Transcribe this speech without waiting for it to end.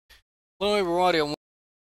Hello everybody, and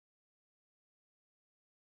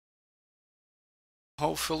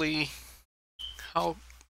hopefully how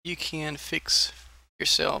you can fix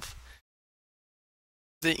yourself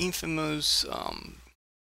the infamous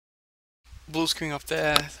blue screen of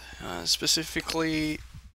death, specifically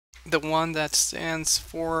the one that stands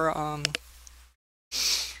for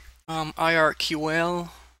IRQL,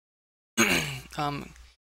 um,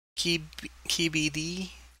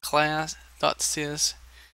 KBDCLASS.SYS.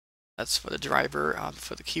 That's for the driver,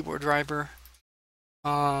 for the keyboard driver.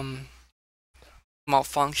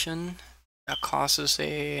 Malfunction that causes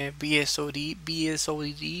a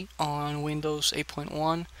BSOD on Windows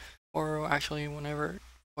 8.1, or actually whatever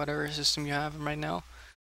system you have right now.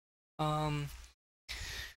 The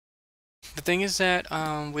thing is that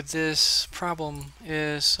with this problem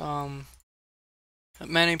is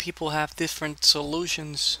many people have different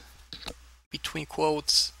solutions between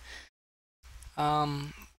quotes.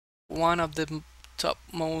 One of the top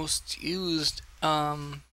most used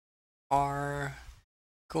are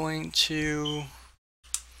going to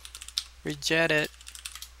reject it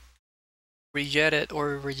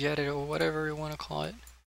or whatever you want to call it,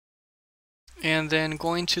 and then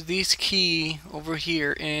going to this key over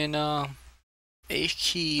here in H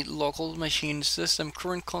key local machine system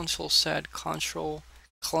current console set control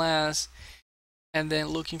class, and then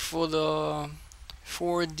looking for the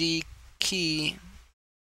 4D key,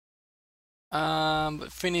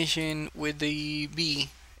 but finishing with the B,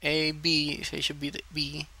 A, B, so it should be the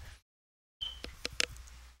B.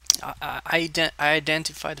 I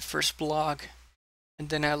identified the first block, and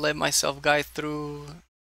then I let myself guide through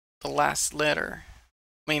the last letter.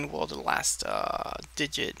 I mean, well, the last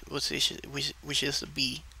digit, which is a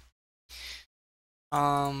B.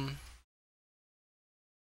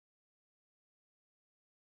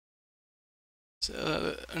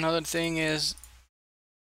 So another thing is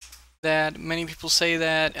that many people say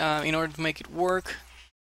that in order to make it work,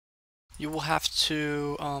 you will have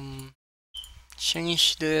to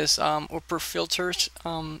change this upper filters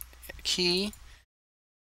key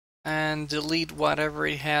and delete whatever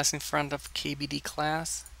it has in front of KBD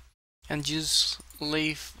class, and just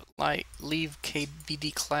leave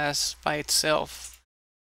KBD class by itself.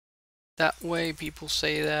 That way people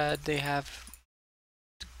say that they have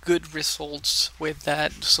good results with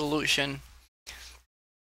that solution.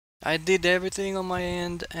 I did everything on my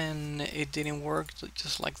end and it didn't work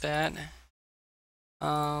just like that.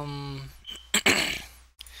 I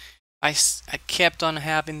kept on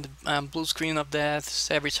having the blue screen of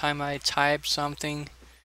death every time I typed something.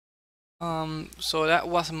 So that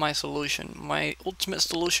wasn't my solution. My ultimate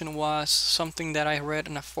solution was something that I read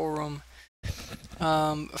in a forum.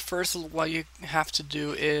 First, what you have to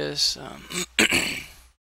do is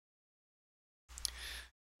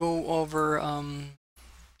go over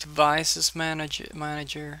devices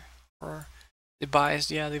manager or device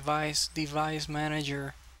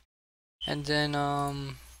manager, and then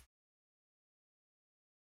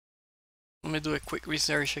let me do a quick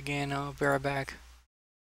research again. I'll be right back.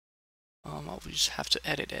 I'll just have to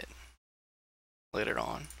edit it later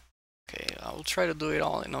on. Okay, I'll try to do it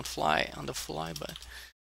all on the fly, but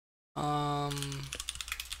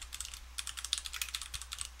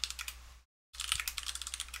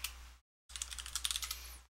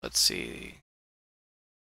let's see.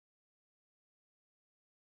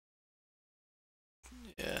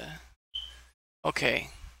 Yeah. Okay.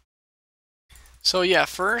 So yeah,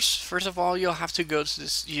 first of all, you'll have to go to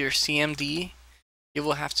your CMD. You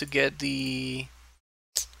will have to get the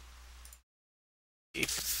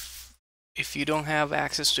if you don't have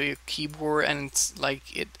access to your keyboard and it's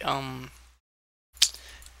like it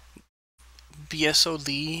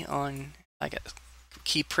BSOD on like a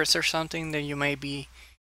key press or something, then you may be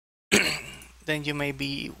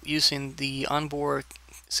using the onboard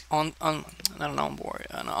not an onboard,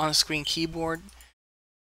 an on-screen keyboard.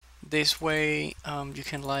 This way you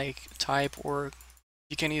can like type, or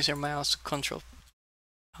you can use your mouse to control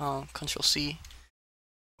C,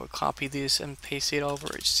 or copy this and paste it over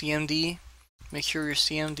CMD. Make sure your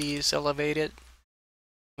CMD is elevated,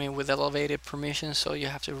 I mean with elevated permission, so you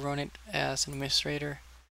have to run it as an administrator.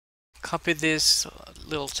 Copy this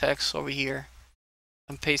little text over here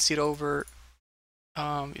and paste it over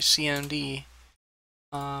your CMD.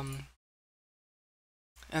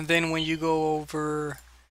 And then when you go over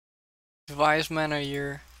device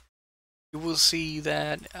manager, you will see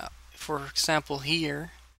that for example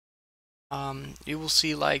here, you will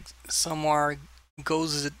see like some are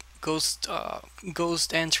ghost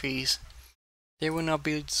entries. They will not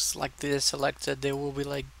be just like this selected. They will be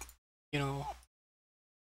like, you know,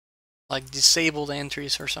 like disabled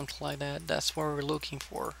entries or something like that. That's what we're looking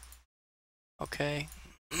for. Okay.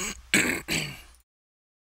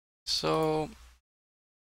 So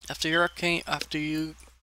after you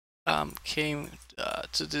came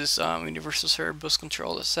to this Universal Server Bus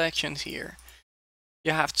Controller section here,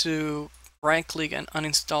 you have to right click and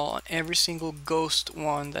uninstall on every single ghost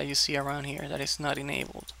one that you see around here that is not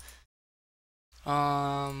enabled.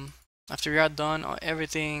 After you're done on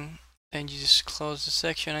everything, then you just close the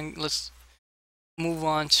section and let's move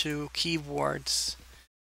on to keyboards.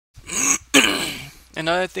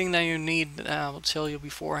 Another thing that you need, I will tell you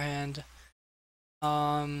beforehand,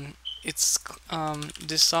 it's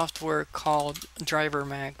this software called Driver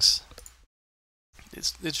Max.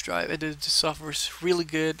 This software is really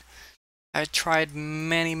good. I tried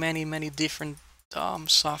many different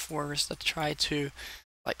softwares that try to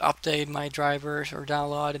like update my drivers or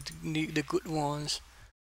download the good ones.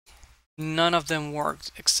 None of them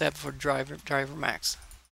worked except for Driver Max.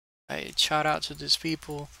 I shout out to these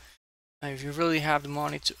people. If you really have the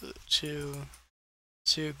money to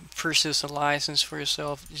purchase a license for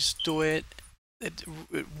yourself, just do it. It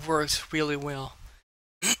works really well.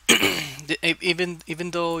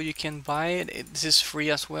 even though you can buy it, this is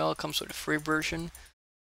free as well. It comes with a free version.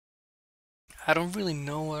 I don't really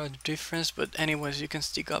know what the difference, but anyways, you can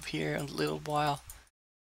stick up here a little while,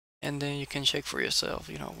 and then you can check for yourself.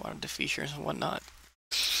 You know what are the features and whatnot.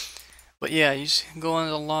 But yeah, you just go on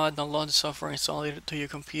download the software, install it to your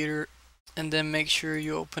computer, and then make sure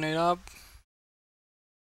you open it up.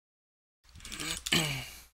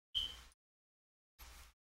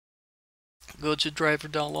 Go to driver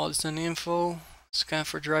downloads and info, scan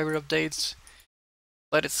for driver updates,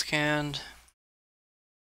 let it scan.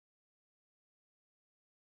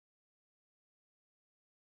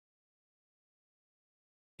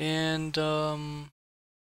 And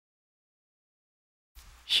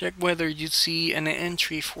check whether you see an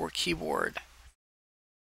entry for keyboard.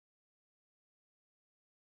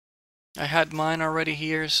 I had mine already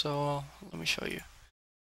here, so let me show you.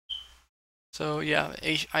 So yeah,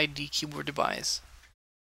 HID keyboard device.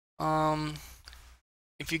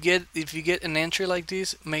 If you get an entry like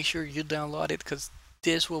this, make sure you download it because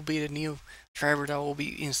this will be the new driver that will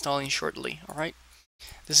be installing shortly. All right,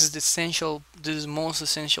 this is the most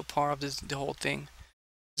essential part of the whole thing.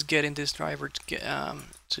 Is getting this driver to get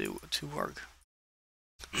to work.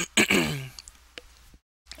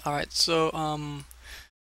 All right, so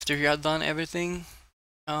after you have done everything,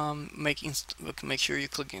 make sure you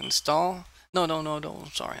click install. No,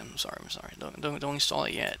 I'm sorry. Don't install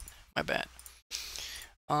it yet. My bad.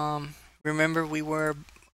 Remember we were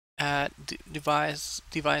at device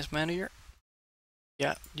manager.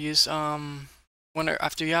 Yeah, use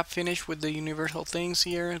after you have finished with the universal things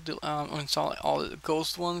here, install all the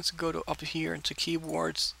ghost ones. Go to up here into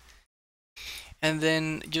keyboards, and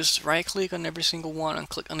then just right click on every single one and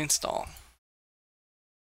click uninstall.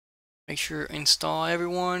 Make sure install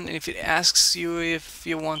everyone. If it asks you if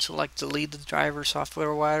you want to like delete the driver software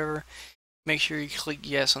or whatever, make sure you click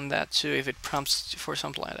yes on that too if it prompts for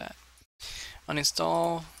something like that.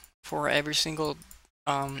 Uninstall for every single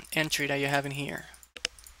entry that you have in here.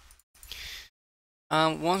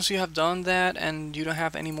 Once you have done that and you don't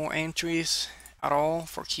have any more entries at all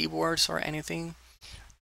for keyboards or anything,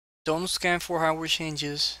 don't scan for hardware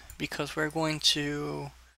changes because we're going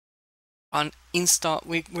to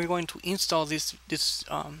we're going to install this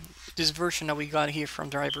version that we got here from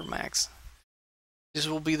Driver Max. This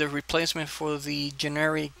will be the replacement for the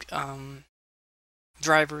generic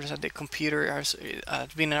drivers that the computer has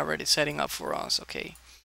been already setting up for us. Okay,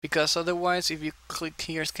 because otherwise, if you click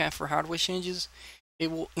here scan for hardware changes, it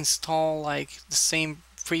will install like the same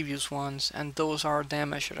previous ones, and those are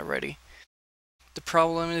damaged already. The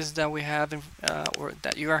problem is that we have, or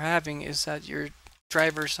that you are having, is that your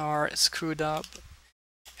drivers are screwed up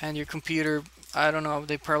and your computer, I don't know,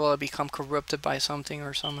 they probably become corrupted by something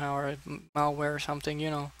or somehow, or malware or something, you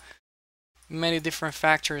know. Many different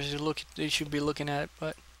factors you should be looking at,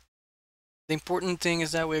 but the important thing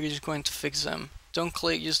is that we're just going to fix them. Don't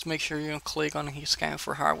click, just make sure you don't click on scan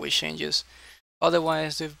for hardware changes.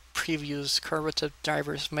 Otherwise, the previous corrupted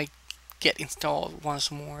drivers may get installed once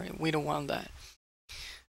more. We don't want that.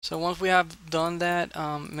 So once we have done that,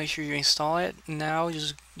 make sure you install it. Now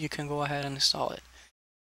you can go ahead and install it.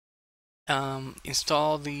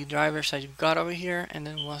 Install the drivers that you've got over here, and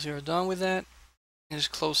then once you're done with that,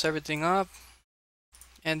 just close everything up,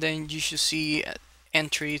 and then you should see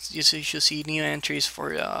entries. You should see new entries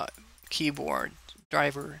for keyboard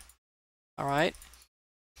driver. All right.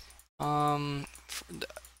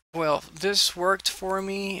 Well, this worked for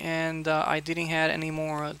me, and I didn't have any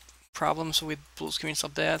more problems with blue screens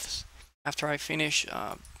of death after I finished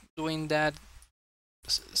doing that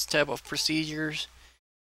step of procedures.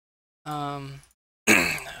 I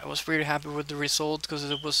was pretty happy with the result because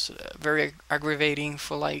it was very aggravating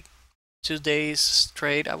for like 2 days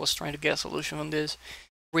straight. I was trying to get a solution on this,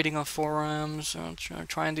 reading on forums,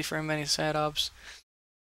 trying different many setups,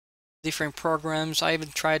 different programs. I even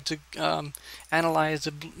tried to analyze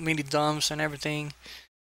the mini dumps and everything.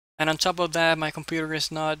 And on top of that, my computer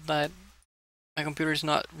is not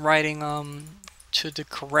writing to the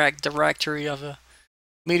correct directory of a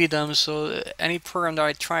mini dump. So any program that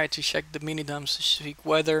I tried to check the mini dumps to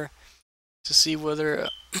see whether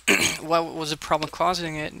what was the problem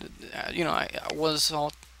causing it, I was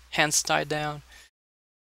all hands tied down.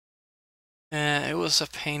 It was a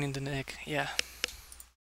pain in the neck, yeah.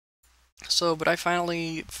 So, but I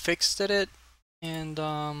finally fixed it, and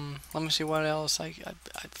let me see what else. I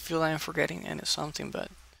feel I'm forgetting something,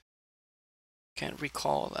 but can't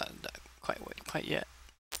recall that quite yet.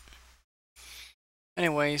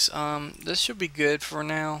 Anyways, this should be good for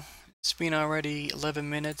now. It's been already 11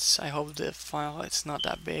 minutes. I hope the file is not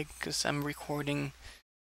that big because I'm recording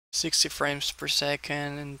 60 frames per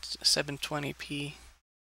second and 720p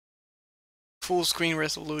full screen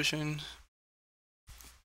resolution.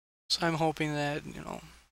 So I'm hoping that,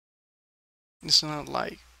 it's not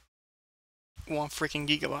like 1 freaking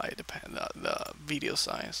gigabyte the video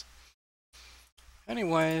size.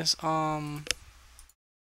 Anyways,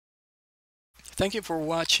 thank you for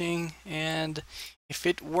watching, and if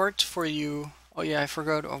it worked for you, oh yeah, I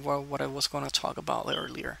forgot what I was going to talk about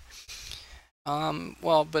earlier.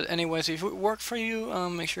 Well, but anyways, if it worked for you,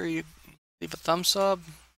 make sure you leave a thumbs up,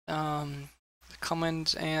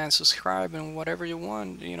 comment and subscribe and whatever you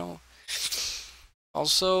want,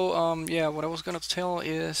 Also, yeah, what I was gonna tell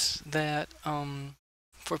is that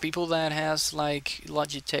for people that has like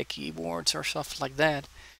Logitech keyboards or stuff like that,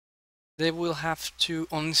 they will have to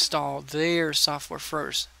uninstall their software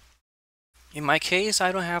first. In my case,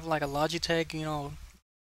 I don't have like a Logitech,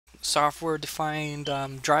 software-defined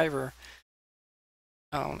driver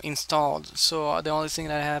installed. So the only thing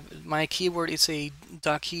that I have, my keyboard is a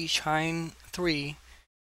Ducky Shine 3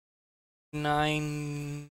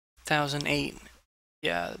 9008.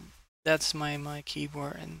 Yeah, that's my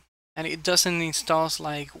keyboard, and it doesn't install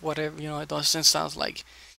like whatever, it doesn't install like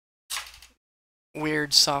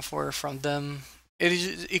weird software from them.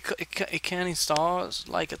 It can install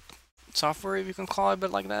like a software, if you can call it,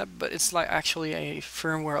 but like that, but it's like actually a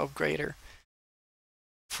firmware upgrader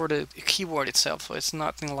for the keyboard itself. So it's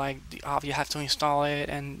nothing like you have to install it,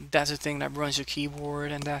 and that's the thing that runs your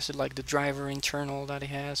keyboard, and that's like the driver internal that it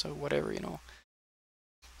has or whatever.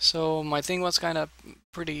 So my thing was kind of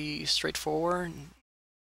pretty straightforward. I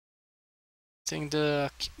think the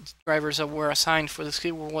drivers that were assigned for this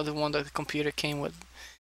keyboard were the one that the computer came with.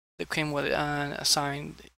 That came with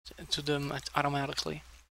assigned to them automatically.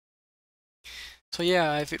 So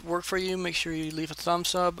yeah, if it worked for you, make sure you leave a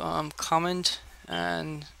thumbs up, comment,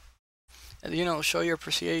 and show your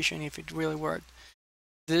appreciation if it really worked.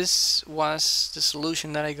 This was the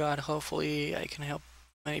solution that I got. Hopefully, I can help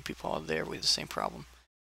many people out there with the same problem.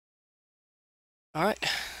 Alright,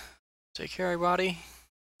 take care everybody,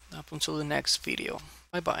 up until the next video.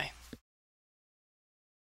 Bye bye.